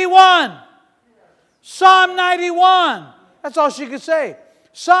 Psalm 91. Psalm 91. That's all she could say.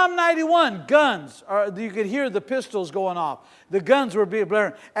 Psalm 91. Guns. You could hear the pistols going off. The guns were being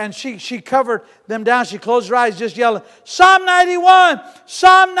blaring. And she covered them down. She closed her eyes just yelling, Psalm 91.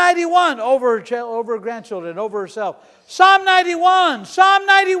 Psalm 91. Over her grandchildren, over herself. Psalm 91. Psalm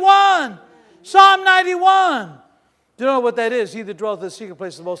 91. Psalm 91. Do you know what that is? He that dwelleth in the secret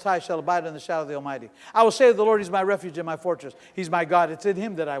place of the Most High shall abide in the shadow of the Almighty. I will say of the Lord, He's my refuge and my fortress. He's my God. It's in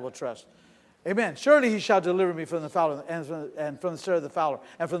Him that I will trust. Amen. Surely He shall deliver me from the fowler and from the snare of the fowler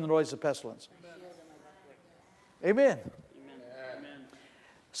and from the noise of pestilence. Amen. Amen.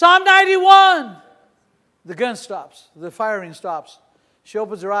 Psalm 91. The gun stops. The firing stops. She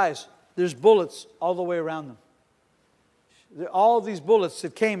opens her eyes. There's bullets all the way around them. All these bullets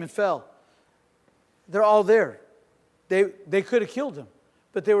that came and fell. They're all there. They could have killed him,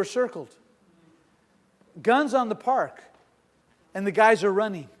 but they were circled. Guns on the park, and the guys are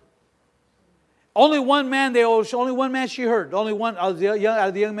running. Only one man she heard. Only one out of the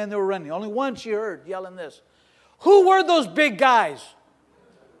young men that were running. Only one she heard yelling this. Who were those big guys?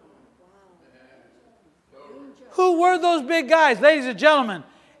 Who were those big guys? Ladies and gentlemen,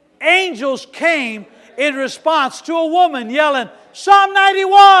 angels came in response to a woman yelling, Psalm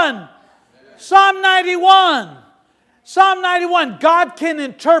 91. Psalm 91. Psalm 91. God can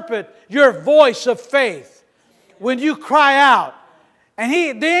interpret your voice of faith when you cry out.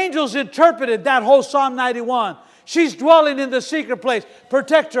 And the angels interpreted that whole Psalm 91. She's dwelling in the secret place.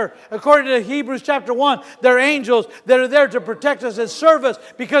 Protect her. According to Hebrews chapter 1, they're angels that are there to protect us and serve us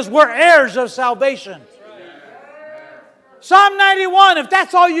because we're heirs of salvation. Psalm 91, if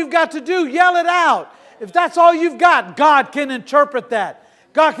that's all you've got to do, yell it out. If that's all you've got, God can interpret that.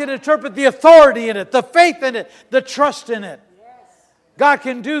 God can interpret the authority in it, the faith in it, the trust in it. God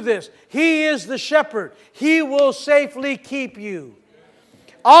can do this. He is the shepherd. He will safely keep you.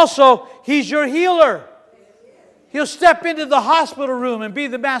 Also, He's your healer. He'll step into the hospital room and be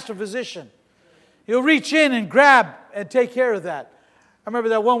the master physician. He'll reach in and grab and take care of that. I remember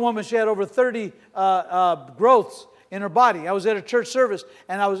that one woman, she had over 30 growths in her body. I was at a church service,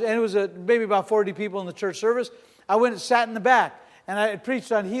 and it was maybe about 40 people in the church service. I went and sat in the back. And I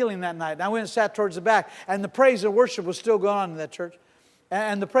preached on healing that night. And I went and sat towards the back. And the praise and worship was still going on in that church.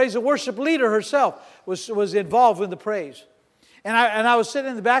 And the praise and worship leader herself was involved with the praise. And I was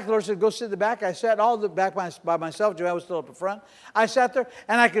sitting in the back. The Lord said, go sit in the back. I sat all the back by myself. Joanne was still up in front. I sat there,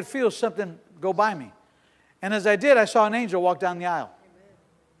 and I could feel something go by me. And as I did, I saw an angel walk down the aisle.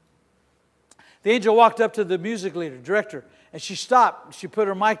 The angel walked up to the music leader, director, and she stopped. She put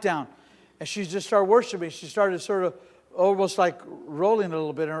her mic down, and she just started worshiping. She started sort of almost like rolling a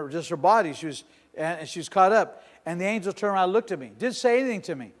little bit in just her body. She was caught up. And the angel turned around and looked at me. Didn't say anything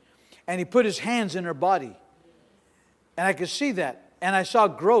to me. And he put his hands in her body. And I could see that. And I saw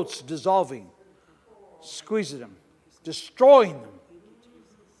growths dissolving, squeezing them, destroying them.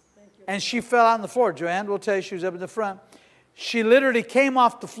 And she fell out on the floor. Joanne will tell you, she was up in the front. She literally came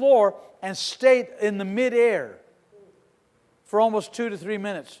off the floor and stayed in the midair for almost 2 to 3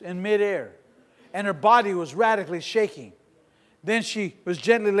 minutes in midair. And her body was radically shaking. Then she was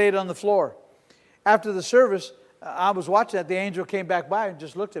gently laid on the floor. After the service, I was watching that. The angel came back by and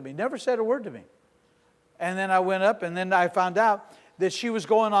just looked at me. Never said a word to me. And then I went up, and then I found out that she was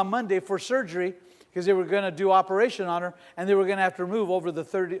going on Monday for surgery because they were going to do operation on her, and they were going to have to remove over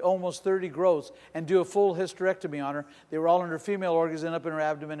the almost 30 growths and do a full hysterectomy on her. They were all in her female organs and up in her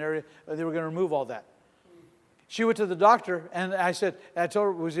abdomen area. They were going to remove all that. She went to the doctor, and I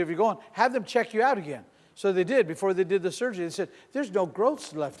told her, if you're going, have them check you out again. So they did. Before they did the surgery, they said, there's no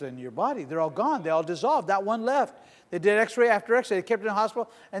growths left in your body. They're all gone. They all dissolved. That one left. They did x-ray after x-ray. They kept her in the hospital,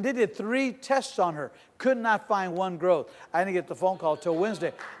 and they did 3 tests on her. Could not find one growth. I didn't get the phone call till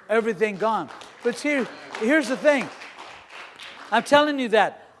Wednesday. Everything gone. But here's the thing. I'm telling you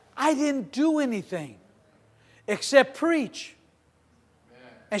that. I didn't do anything except preach.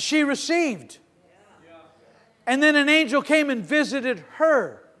 And she received. And then an angel came and visited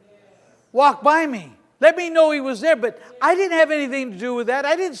her. Walked by me. Let me know he was there. But I didn't have anything to do with that.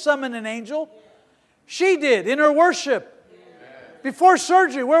 I didn't summon an angel. She did in her worship. Before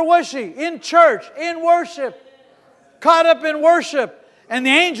surgery, where was she? In church, in worship. Caught up in worship. And the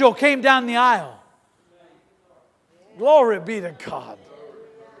angel came down the aisle. Glory be to God.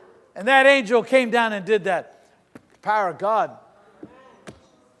 And that angel came down and did that. The power of God.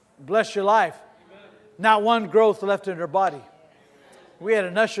 Bless your life. Not one growth left in her body. We had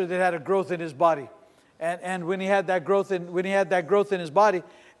an usher that had a growth in his body. And when he had that growth in his body,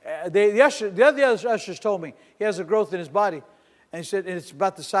 the other ushers told me he has a growth in his body. And he said, and it's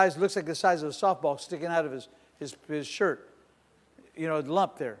about the size, looks like the size of a softball sticking out of his shirt. You know, the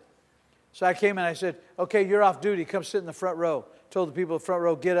lump there. So I came and I said, okay, you're off duty. Come sit in the front row. Told the people in the front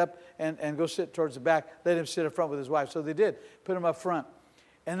row, get up and go sit towards the back. Let him sit up front with his wife. So they did. Put him up front.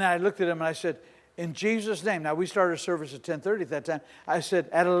 And then I looked at him and I said, in Jesus' name. Now we started service at 10:30 at that time. I said,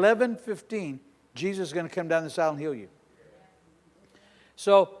 at 11:15, Jesus is going to come down this aisle and heal you.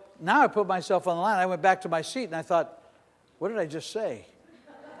 So now I put myself on the line. I went back to my seat and I thought, what did I just say?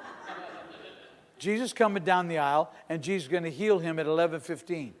 Jesus coming down the aisle and Jesus is going to heal him at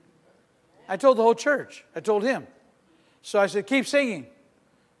 11:15. I told the whole church. I told him. So I said, keep singing.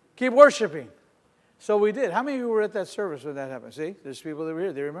 Keep worshiping. So we did. How many of you were at that service when that happened? See, there's people that were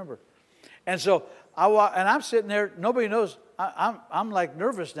here. They remember. And so I'm sitting there. Nobody knows. I'm like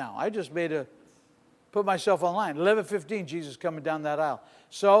nervous now. I just put myself online. 11:15, Jesus coming down that aisle.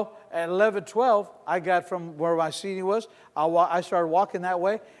 So at 11:12, I got from where my seating was. I started walking that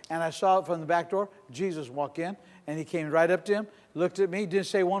way, and I saw it from the back door. Jesus walk in, and he came right up to him, looked at me, didn't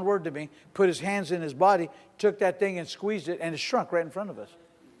say one word to me, put his hands in his body, took that thing and squeezed it, and it shrunk right in front of us.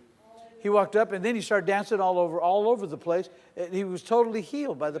 He walked up, and then he started dancing all over the place. He was totally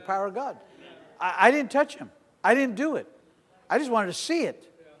healed by the power of God. I didn't touch him. I didn't do it. I just wanted to see it.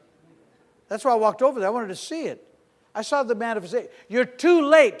 That's why I walked over there. I wanted to see it. I saw the manifestation. You're too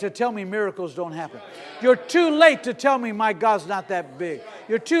late to tell me miracles don't happen. You're too late to tell me my God's not that big.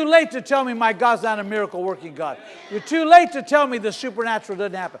 You're too late to tell me my God's not a miracle working God. You're too late to tell me the supernatural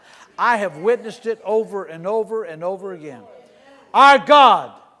doesn't happen. I have witnessed it over and over and over again. Our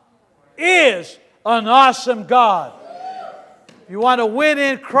God is an awesome God. You want to win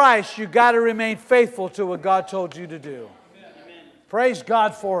in Christ, you got to remain faithful to what God told you to do. Praise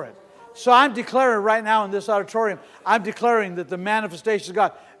God for it. So I'm declaring right now in this auditorium, I'm declaring that the manifestations of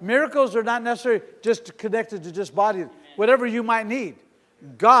God, miracles are not necessarily just connected to just body, whatever you might need.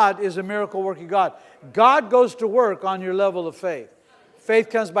 God is a miracle working God. God goes to work on your level of faith. Faith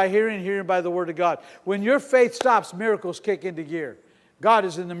comes by hearing, hearing by the word of God. When your faith stops, miracles kick into gear. God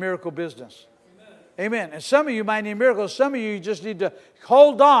is in the miracle business. Amen. And some of you might need miracles. Some of you just need to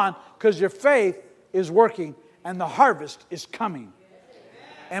hold on because your faith is working and the harvest is coming.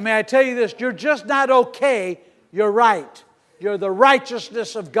 And may I tell you this, you're just not okay, you're right. You're the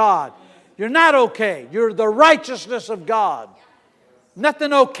righteousness of God. You're not okay, you're the righteousness of God.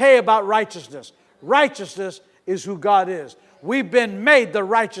 Nothing okay about righteousness. Righteousness is who God is. We've been made the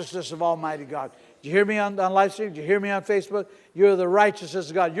righteousness of Almighty God. Did you hear me on live stream? Did you hear me on Facebook? You're the righteousness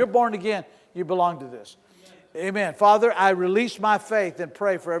of God. You're born again. You belong to this. Amen. Father, I release my faith and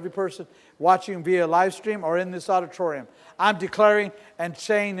pray for every person watching via live stream or in this auditorium. I'm declaring and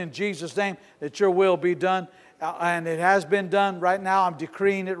saying in Jesus' name that your will be done. And it has been done right now. I'm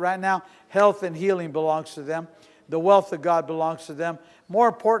decreeing it right now. Health and healing belongs to them. The wealth of God belongs to them. More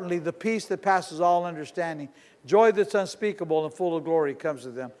importantly, the peace that passes all understanding, joy that's unspeakable and full of glory comes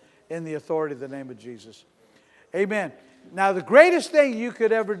to them in the authority of the name of Jesus. Amen. Now, the greatest thing you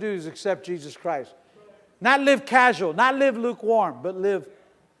could ever do is accept Jesus Christ. Not live casual, not live lukewarm, but live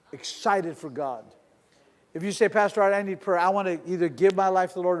excited for God. If you say, Pastor Art, I need prayer. I want to either give my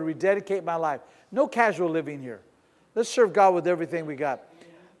life to the Lord or rededicate my life. No casual living here. Let's serve God with everything we got.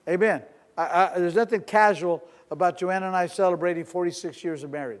 Amen. There's nothing casual about Joanna and I celebrating 46 years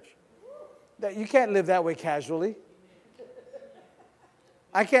of marriage. You can't live that way casually.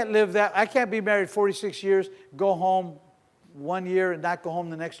 I can't live that. I can't be married 46 years, go home 1 year and not go home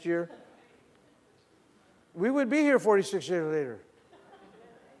the next year. We would be here 46 years later.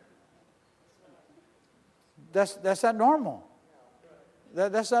 That's not normal.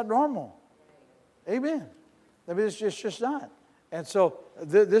 That's not normal. Amen. I mean, it's just not. And so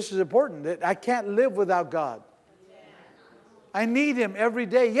this is important. That I can't live without God. I need Him every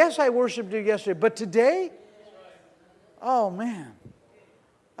day. Yes, I worshiped Him yesterday, but today, oh man,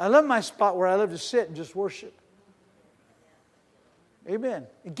 I love my spot where I love to sit and just worship. Amen.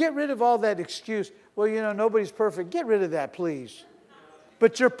 And get rid of all that excuse. Well, nobody's perfect. Get rid of that, please.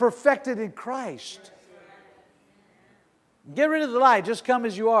 But you're perfected in Christ. Get rid of the lie. Just come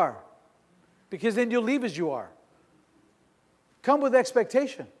as you are. Because then you'll leave as you are. Come with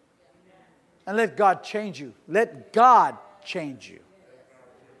expectation. And let God change you. Let God change you.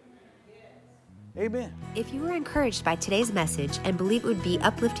 Amen. If you were encouraged by today's message and believe it would be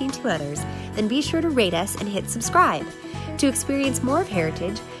uplifting to others, then be sure to rate us and hit subscribe. To experience more of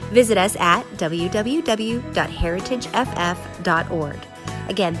Heritage, visit us at www.heritageff.org.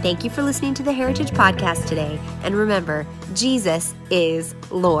 Again, thank you for listening to the Heritage Podcast today. And remember, Jesus is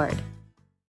Lord.